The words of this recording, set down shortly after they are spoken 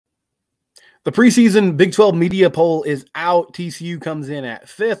The preseason Big 12 media poll is out. TCU comes in at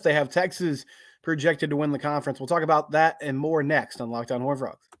 5th. They have Texas projected to win the conference. We'll talk about that and more next on Locked On Horned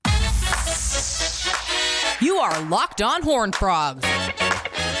Frogs. You are Locked On Horned Frogs,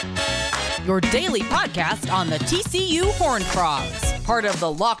 your daily podcast on the TCU Horned Frogs, part of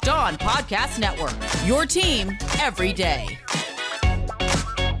the Locked On Podcast Network, your team every day.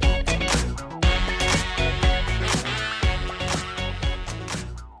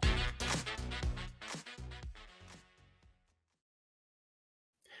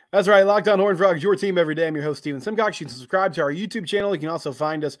 That's right, Locked On Horned Frogs, your team every day. I'm your host, Steven Simcox. You can subscribe to our YouTube channel. You can also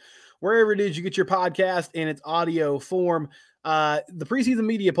find us wherever it is you get your podcast in its audio form. The preseason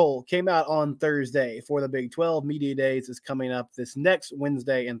media poll came out on Thursday for the Big 12. Media Days is coming up this next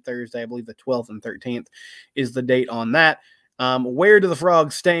Wednesday and Thursday. I believe the 12th and 13th is the date on that. Where do the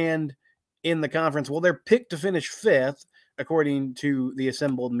Frogs stand in the conference? Well, they're picked to finish 5th, according to the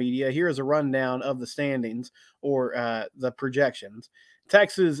assembled media. Here is a rundown of the standings or the projections.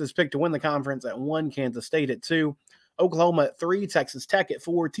 Texas is picked to win the conference at 1, Kansas State at 2, Oklahoma at 3, Texas Tech at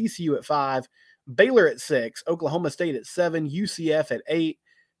 4, TCU at 5, Baylor at 6, Oklahoma State at 7, UCF at 8,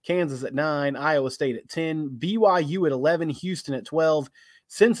 Kansas at 9, Iowa State at 10, BYU at 11, Houston at 12,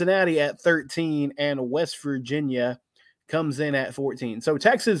 Cincinnati at 13, and West Virginia comes in at 14. So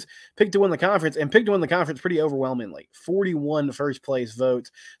Texas picked to win the conference, and picked to win the conference pretty overwhelmingly. 41 first-place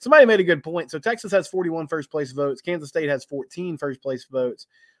votes. Somebody made a good point. So Texas has 41 first-place votes. Kansas State has 14 first-place votes.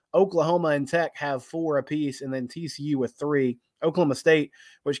 Oklahoma and Tech have 4 apiece, and then TCU with 3. Oklahoma State,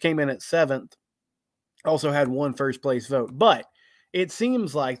 which came in at 7th, also had 1 first-place vote. But it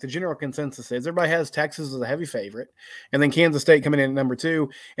seems like the general consensus is everybody has Texas as a heavy favorite, and then Kansas State coming in at number 2,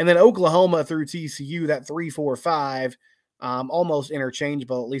 and then Oklahoma through TCU, that 3, 4, 5, almost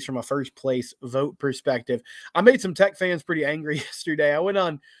interchangeable, at least from a first-place vote perspective. I made some Tech fans pretty angry yesterday. I went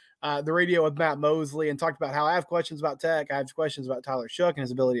on the radio with Matt Mosley and talked about how I have questions about Tech. I have questions about Tyler Shook and his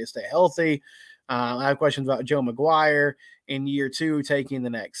ability to stay healthy. I have questions about Joe McGuire in year 2 taking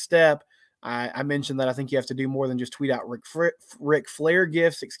the next step. I mentioned that I think you have to do more than just tweet out Ric Flair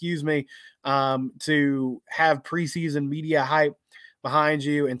gifts, to have preseason media hype behind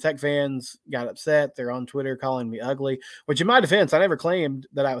you, and Tech fans got upset. They're on Twitter calling me ugly, which in my defense, I never claimed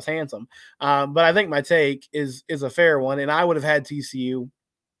that I was handsome. But I think my take is a fair one, and I would have had TCU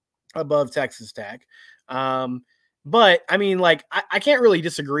above Texas Tech. But I mean, like, I can't really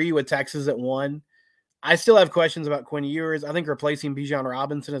disagree with Texas at 1. I still have questions about Quinn Ewers. I think replacing Bijan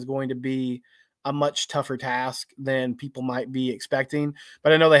Robinson is going to be a much tougher task than people might be expecting.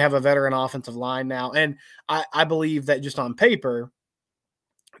 But I know they have a veteran offensive line now, and I believe that just on paper,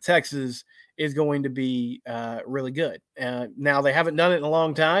 Texas is going to be really good. Now, they haven't done it in a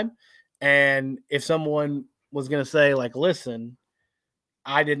long time, and if someone was going to say, like, listen,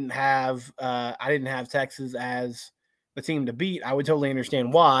 I didn't have Texas as the team to beat, I would totally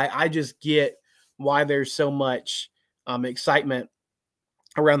understand why. I just get why there's so much excitement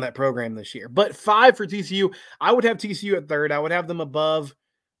around that program this year. But 5 for TCU. I would have TCU at 3rd. I would have them above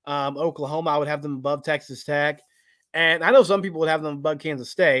Oklahoma. I would have them above Texas Tech. And I know some people would have them above Kansas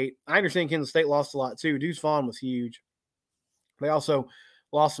State. I understand Kansas State lost a lot too. Deuce Vaughn was huge. They also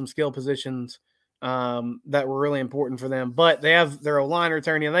lost some skill positions that were really important for them. But they have their O-line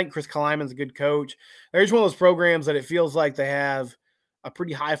returning. I think Chris Kleiman's a good coach. There's one of those programs that it feels like they have a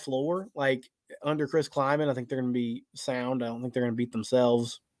pretty high floor. Like under Chris Kleiman, I think they're going to be sound. I don't think they're going to beat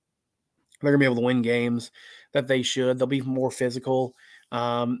themselves. They're going to be able to win games that they should. They'll be more physical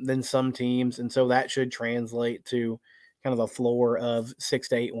than some teams, and so that should translate to kind of a floor of 6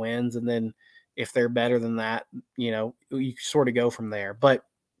 to 8 wins, and then if they're better than that, you sort of go from there. But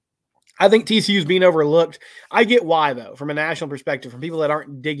I think TCU is being overlooked. I get why, though, from a national perspective, from people that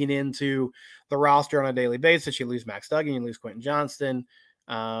aren't digging into the roster on a daily basis. You lose Max Duggan, you lose Quentin Johnston,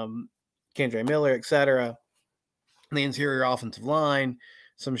 Kendre Miller, etc. The interior offensive line,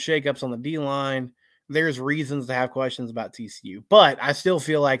 some shakeups on the D-line. There's reasons to have questions about TCU, but I still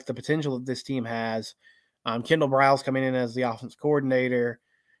feel like the potential that this team has. Kendall Briles coming in as the offense coordinator,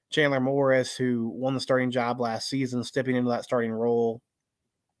 Chandler Morris, who won the starting job last season, stepping into that starting role,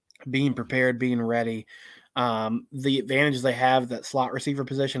 being prepared, being ready. The advantages they have, that slot receiver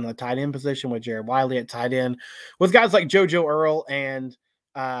position, the tight end position with Jared Wiley at tight end, with guys like JoJo Earl and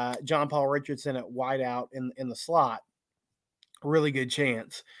John Paul Richardson at wideout in the slot, really good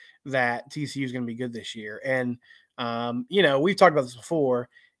chance that TCU is going to be good this year. And, we've talked about this before.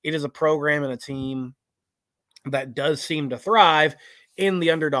 It is a program and a team that does seem to thrive in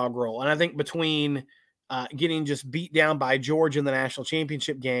the underdog role. And I think between getting just beat down by Georgia in the national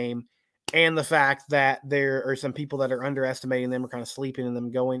championship game and the fact that there are some people that are underestimating them or kind of sleeping on them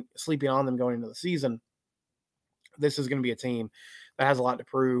going into the season, this is going to be a team that has a lot to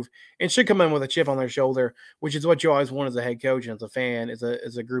prove and should come in with a chip on their shoulder, which is what you always want as a head coach and as a fan, is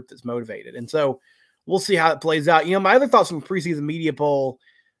a group that's motivated. And so we'll see how it plays out. My other thoughts from preseason media poll,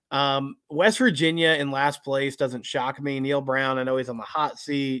 West Virginia in last place doesn't shock me. Neil Brown, I know he's on the hot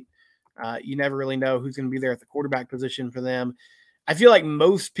seat. You never really know who's going to be there at the quarterback position for them. I feel like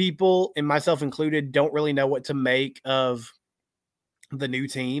most people, and myself included, don't really know what to make of the new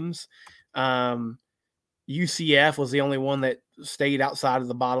teams. UCF was the only one that stayed outside of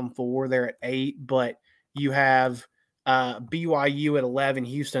the bottom four. They're at 8, but you have BYU at 11,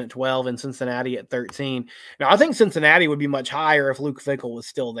 Houston at 12, and Cincinnati at 13. Now, I think Cincinnati would be much higher if Luke Fickell was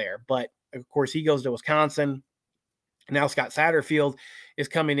still there, but of course he goes to Wisconsin. Now Scott Satterfield is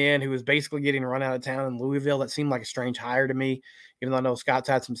coming in, who is basically getting run out of town in Louisville. That seemed like a strange hire to me, even though I know Scott's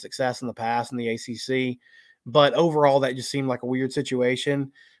had some success in the past in the ACC. But overall, that just seemed like a weird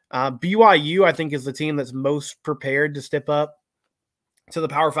situation. BYU, I think, is the team that's most prepared to step up to the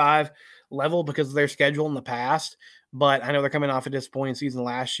Power 5 level because of their schedule in the past. But I know they're coming off a disappointing season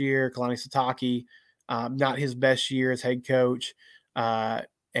last year. Kalani Sitake, not his best year as head coach.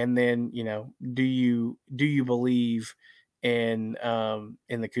 And then, do you believe in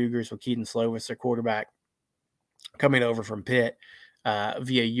the Cougars with Keaton Slovis, their quarterback, coming over from Pitt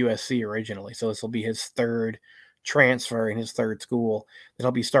via USC originally? So this will be his third transfer in his third school that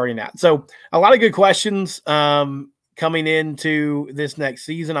he'll be starting at. So a lot of good questions coming into this next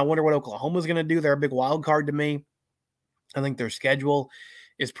season. I wonder what Oklahoma's going to do. They're a big wild card to me. I think their schedule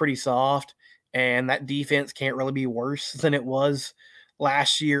is pretty soft, and that defense can't really be worse than it was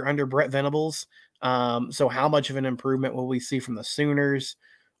last year under Brett Venables. So how much of an improvement will we see from the Sooners?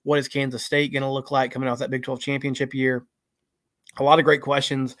 What is Kansas State going to look like coming off that Big 12 championship year? A lot of great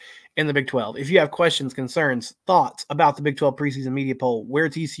questions in the Big 12. If you have questions, concerns, thoughts about the Big 12 preseason media poll, where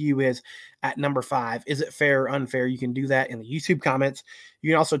TCU is at number 5, is it fair or unfair? You can do that in the YouTube comments. You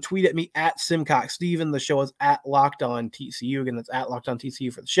can also tweet at me at SimcockSteven. The show is at Locked On TCU. Again, that's at Locked On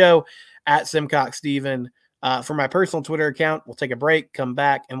TCU for the show, at SimcockSteven for my personal Twitter account. We'll take a break, come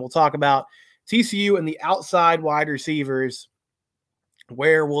back, and we'll talk about TCU and the outside wide receivers.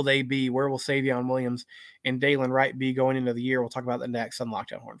 Where will they be? Where will Savion Williams and Dalen Wright be going into the year? We'll talk about that next on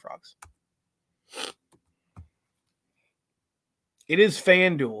Locked On Horned Frogs. It is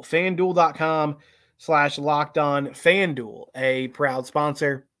FanDuel. FanDuel.com/LockedOn. FanDuel, a proud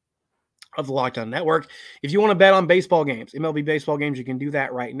sponsor of the Locked On Network. If you want to bet on baseball games, MLB baseball games, you can do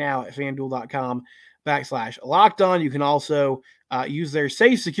that right now at FanDuel.com/LockedOn. You can also use their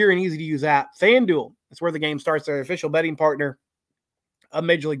safe, secure, and easy-to-use app, FanDuel. That's where the game starts. Their official betting partner of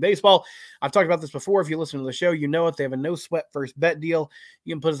Major League Baseball. I've talked about this before. If you listen to the show, you know it. They have a no-sweat first bet deal.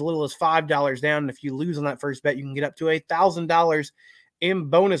 You can put as little as $5 down, and if you lose on that first bet, you can get up to $1,000 in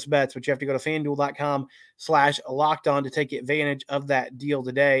bonus bets, but you have to go to FanDuel.com/LockedOn to take advantage of that deal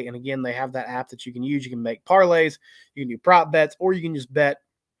today. And again, they have that app that you can use. You can make parlays, you can do prop bets, or you can just bet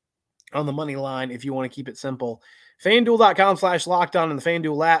on the money line if you want to keep it simple. FanDuel.com/LockedOn and the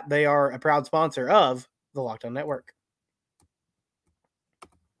FanDuel app, they are a proud sponsor of the Locked On Network.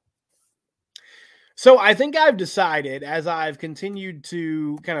 So I think I've decided, as I've continued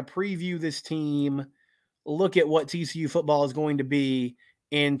to kind of preview this team, look at what TCU football is going to be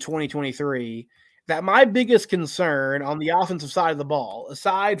in 2023, that my biggest concern on the offensive side of the ball,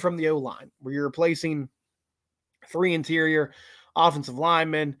 aside from the O-line, where you're replacing 3 interior offensive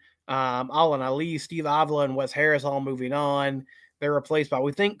linemen, Alan Ali, Steve Avila, and Wes Harris all moving on. They're replaced by,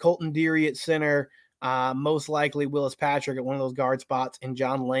 we think, Colton Deary at center, most likely Willis Patrick at one of those guard spots, and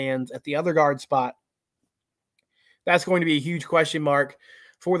John Lands at the other guard spot. That's going to be a huge question mark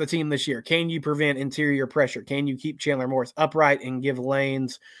for the team this year. Can you prevent interior pressure? Can you keep Chandler Morris upright and give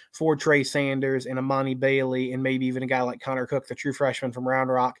lanes for Trey Sanders and Amani Bailey and maybe even a guy like Connor Cook, the true freshman from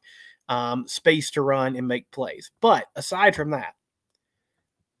Round Rock, space to run and make plays? But aside from that,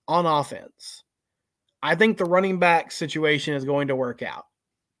 on offense, I think the running back situation is going to work out.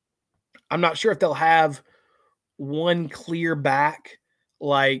 I'm not sure if they'll have one clear back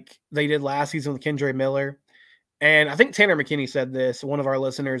like they did last season with Kendre Miller. And I think Tanner McKinney said this, one of our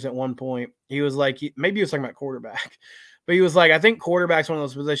listeners at one point. He was like, maybe he was talking about quarterback, but he was like, I think quarterback's one of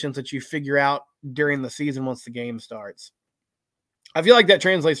those positions that you figure out during the season once the game starts. I feel like that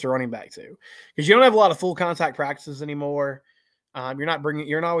translates to running back too, because you don't have a lot of full contact practices anymore. You're not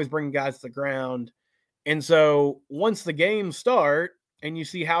always bringing guys to the ground. And so once the games start and you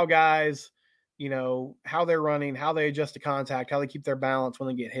see how guys, how they're running, how they adjust to contact, how they keep their balance when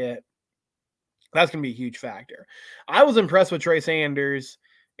they get hit, that's going to be a huge factor. I was impressed with Trey Sanders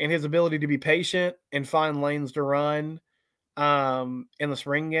and his ability to be patient and find lanes to run in the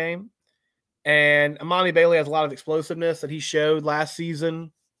spring game. And Amani Bailey has a lot of explosiveness that he showed last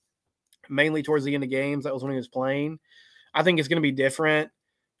season, mainly towards the end of games. That was when he was playing. I think it's going to be different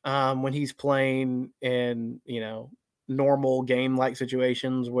when he's playing in, normal game-like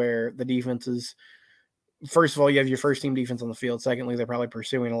situations where the defense is, first of all, you have your first team defense on the field. Secondly, they're probably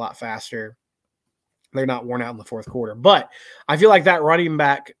pursuing a lot faster. They're not worn out in the fourth quarter. But I feel like that running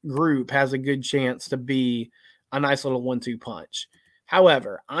back group has a good chance to be a nice little 1-2 punch.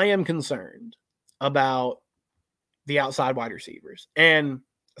 However, I am concerned about the outside wide receivers. And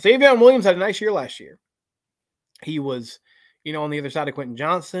Savion Williams had a nice year last year. He was, on the other side of Quentin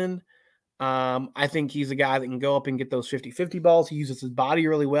Johnson. I think he's a guy that can go up and get those 50-50 balls. He uses his body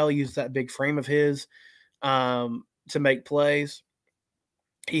really well. He uses that big frame of his to make plays.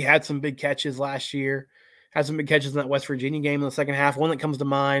 He had some big catches last year. Had some big catches in that West Virginia game in the second half. One that comes to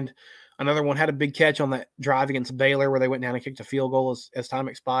mind, another one had a big catch on that drive against Baylor where they went down and kicked a field goal as time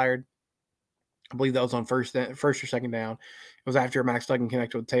expired. I believe that was on first or second down. It was after Max Duggan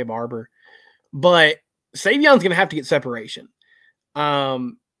connected with Tay Barber. But Savion's going to have to get separation.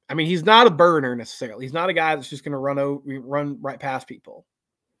 He's not a burner necessarily. He's not a guy that's just going to run right past people.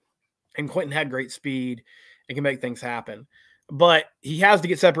 And Quentin had great speed and can make things happen. But he has to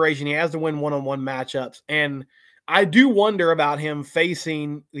get separation. He has to win one-on-one matchups. And I do wonder about him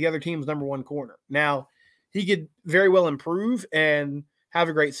facing the other team's number one corner. Now, he could very well improve and have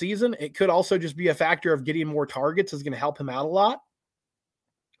a great season. It could also just be a factor of getting more targets is going to help him out a lot.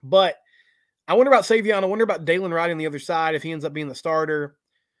 But I wonder about Savion. I wonder about Dalen Wright on the other side if he ends up being the starter.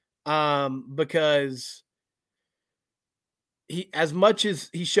 Because he, as much as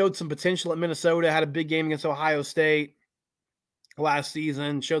he showed some potential at Minnesota, had a big game against Ohio State last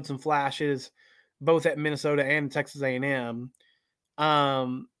season, showed some flashes both at Minnesota and Texas A&M.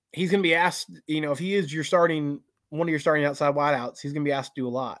 He's going to be asked, if he is one of your starting outside wideouts, he's going to be asked to do a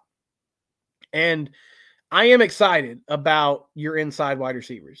lot. And I am excited about your inside wide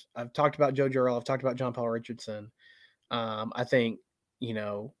receivers. I've talked about Joe Jarrell. I've talked about John Paul Richardson. I think,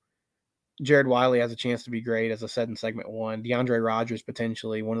 Jared Wiley has a chance to be great, as I said in segment one. DeAndre Rogers,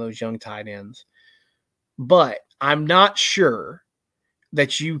 potentially one of those young tight ends. But I'm not sure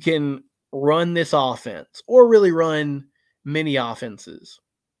that you can run this offense or really run many offenses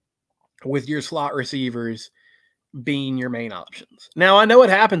with your slot receivers being your main options. Now, I know it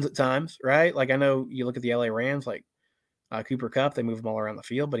happens at times, right? Like, I know you look at the LA Rams, like Cooper Kupp, they move him all around the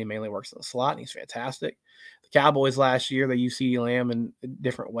field, but he mainly works in the slot, and he's fantastic. The Cowboys last year, they use CeeDee Lamb in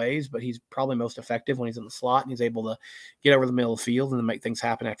different ways, but he's probably most effective when he's in the slot, and he's able to get over the middle of the field and then make things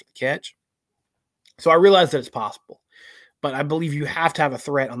happen after the catch. So I realize that it's possible, but I believe you have to have a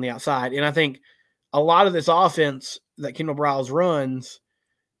threat on the outside. And I think a lot of this offense that Kendall Briles runs,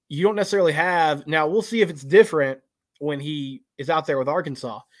 you don't necessarily have. Now, we'll see if it's different when he is out there with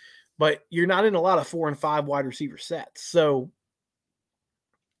Arkansas, but you're not in a lot of 4 and 5 wide receiver sets. So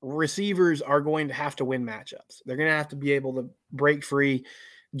receivers are going to have to win matchups. They're going to have to be able to break free,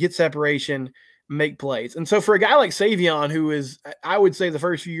 get separation, make plays. And so for a guy like Savion, who is, I would say the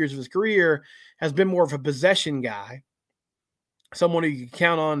first few years of his career has been more of a possession guy, someone who you can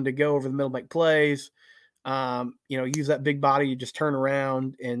count on to go over the middle, make plays, use that big body, you just turn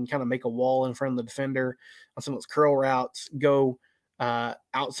around and kind of make a wall in front of the defender on some of those curl routes, go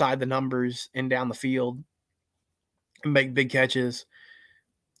outside the numbers and down the field and make big catches.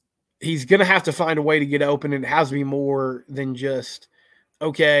 He's going to have to find a way to get open, and it has to be more than just,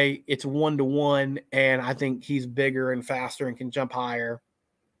 okay, it's 1-to-1, and I think he's bigger and faster and can jump higher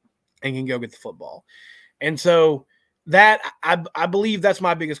and can go get the football. And so that I believe that's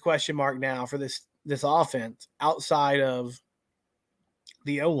my biggest question mark now for this offense outside of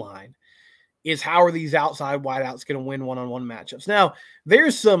the O-line is how are these outside wideouts going to win one-on-one matchups? Now,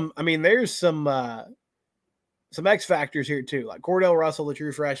 there's some X factors here too, like Cordell Russell, the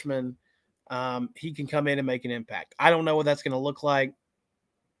true freshman. He can come in and make an impact. I don't know what that's going to look like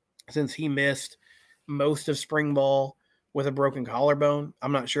since he missed most of spring ball with a broken collarbone.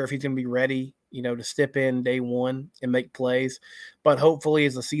 I'm not sure if he's going to be ready, to step in day one and make plays, but hopefully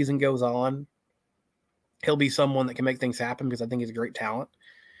as the season goes on, he'll be someone that can make things happen because I think he's a great talent.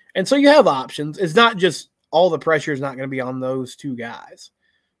 And so you have options. It's not just all the pressure is not going to be on those two guys,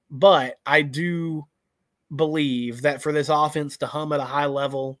 but I do believe that for this offense to hum at a high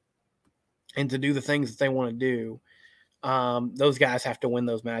level and to do the things that they want to do, those guys have to win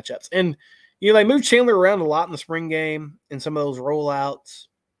those matchups. And, they moved Chandler around a lot in the spring game and some of those rollouts.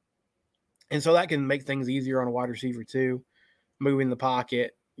 And so that can make things easier on a wide receiver too, moving the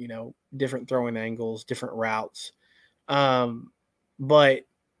pocket, different throwing angles, different routes. But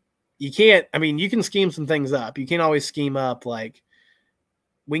you can't, I mean, you can scheme some things up. You can't always scheme up like,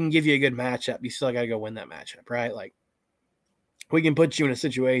 we can give you a good matchup. You still got to go win that matchup, right? Like, we can put you in a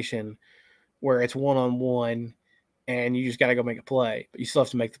situation where it's one-on-one and you just got to go make a play, but you still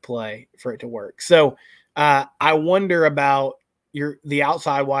have to make the play for it to work. So I wonder about the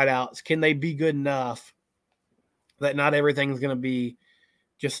outside wideouts. Can they be good enough that not everything's going to be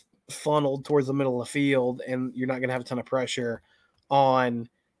just funneled towards the middle of the field and you're not going to have a ton of pressure on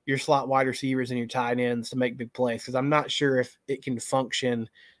your slot wide receivers and your tight ends to make big plays? Because I'm not sure if it can function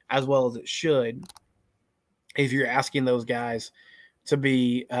as well as it should if you're asking those guys to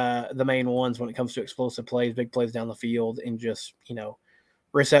be the main ones when it comes to explosive plays, big plays down the field, and just,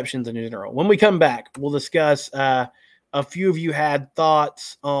 receptions in general. When we come back, we'll discuss a few of you had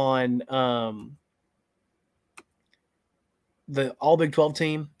thoughts on the all Big 12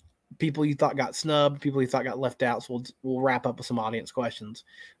 team, people you thought got snubbed, people you thought got left out. So we'll wrap up with some audience questions.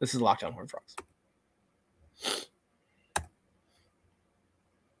 This is Locked On Horned Frogs.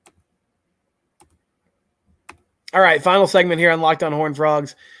 All right, final segment here on Locked On Horned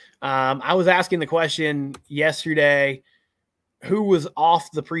Frogs. I was asking the question yesterday, who was off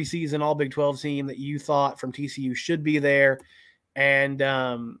the preseason All Big 12 team that you thought from TCU should be there? And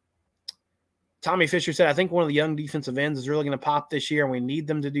Tommy Fisher said, I think one of the young defensive ends is really going to pop this year, and we need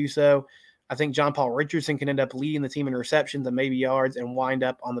them to do so. I think John Paul Richardson can end up leading the team in receptions and maybe yards and wind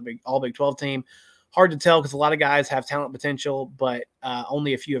up on the All Big 12 team. Hard to tell because a lot of guys have talent potential, but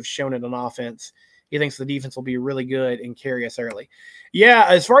only a few have shown it on offense. He thinks the defense will be really good and carry us early. Yeah,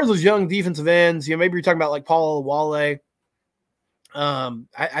 as far as those young defensive ends, maybe you're talking about like Paul Wale.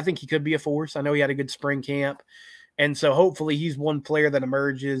 I think he could be a force. I know he had a good spring camp. And so hopefully he's one player that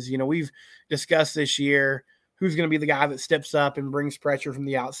emerges. We've discussed this year who's going to be the guy that steps up and brings pressure from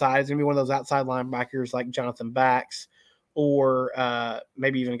the outside. It's going to be one of those outside linebackers like Jonathan Bax or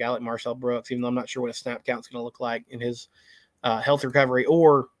maybe even a guy like Marcel Brooks, even though I'm not sure what a snap count's going to look like in his health recovery.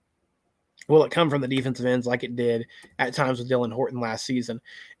 Or will it come from the defensive ends like it did at times with Dylan Horton last season?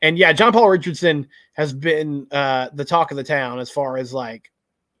 And yeah, John Paul Richardson has been the talk of the town as far as like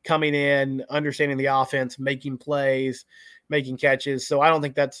coming in, understanding the offense, making plays, making catches. So I don't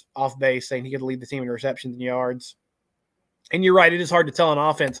think that's off base saying he could lead the team in receptions and yards. And you're right, it is hard to tell on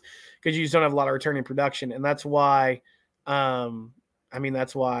offense because you just don't have a lot of returning production. And that's why,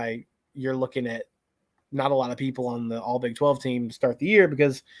 that's why you're looking at not a lot of people on the All Big 12 team to start the year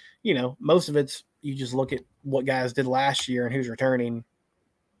because, most of it's you just look at what guys did last year and who's returning.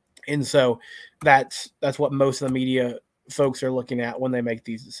 And so that's what most of the media folks are looking at when they make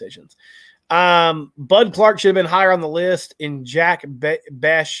these decisions. Bud Clark should have been higher on the list, and Jack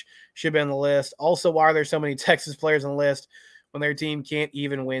Besh should have been on the list. Also, why are there so many Texas players on the list when their team can't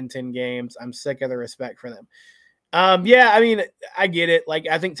even win 10 games? I'm sick of the respect for them. I get it. Like,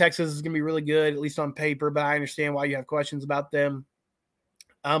 I think Texas is going to be really good, at least on paper, but I understand why you have questions about them.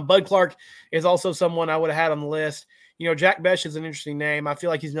 Bud Clark is also someone I would have had on the list. Jack Besh is an interesting name. I feel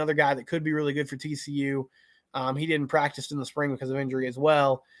like he's another guy that could be really good for TCU. He didn't practice in the spring because of injury as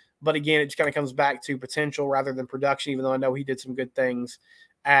well. But again, it just kind of comes back to potential rather than production, even though I know he did some good things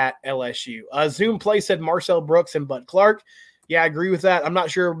at LSU. Zoom Play said Marcel Brooks and Bud Clark. Yeah, I agree with that. I'm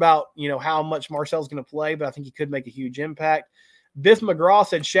not sure about, how much Marcel's going to play, but I think he could make a huge impact. Biff McGraw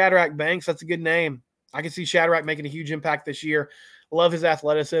said Shadrack Banks. That's a good name. I can see Shadrack making a huge impact this year. Love his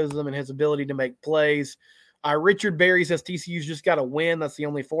athleticism and his ability to make plays. Richard Berry says TCU's just got to win. That's the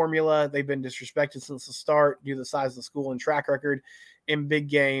only formula. They've been disrespected since the start due to the size of the school and track record in big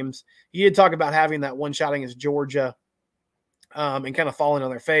games. He did talk about having that one shot against Georgia and kind of falling on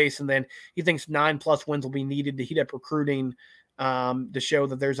their face. And then he thinks 9+ wins will be needed to heat up recruiting to show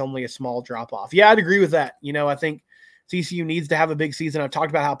that there's only a small drop-off. Yeah, I'd agree with that. I think TCU needs to have a big season. I've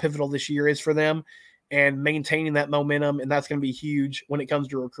talked about how pivotal this year is for them and maintaining that momentum, and that's going to be huge when it comes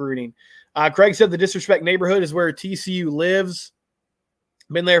to recruiting. Craig said the disrespect neighborhood is where TCU lives.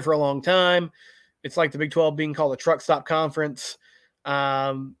 Been there for a long time. It's like the Big 12 being called a truck stop conference,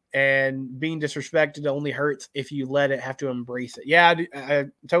 and being disrespected only hurts if you let it have to embrace it. Yeah,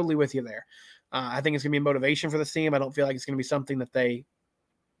 I'm totally with you there. I think it's going to be a motivation for this team. I don't feel like it's going to be something that they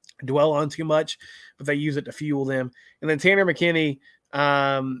dwell on too much, but they use it to fuel them. And then Tanner McKinney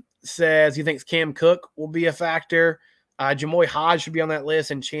says he thinks Cam Cook will be a factor. Jamoy Hodge should be on that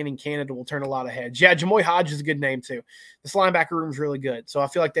list, and Channing Canada will turn a lot of heads. Yeah, Jamoy Hodge is a good name too. This linebacker room is really good, so I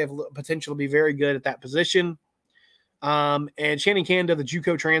feel like they have potential to be very good at that position. And Channing Canada, the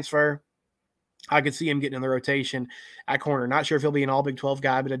JUCO transfer, I could see him getting in the rotation at corner. Not sure if he'll be an all Big 12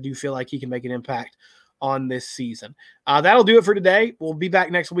 guy, but I do feel like he can make an impact on this season. That'll do it for today. We'll be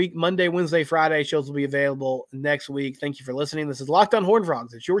back next week. Monday, Wednesday, Friday shows will be available next week. Thank you for listening. This is Locked On Horned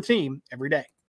Frogs. It's your team every day.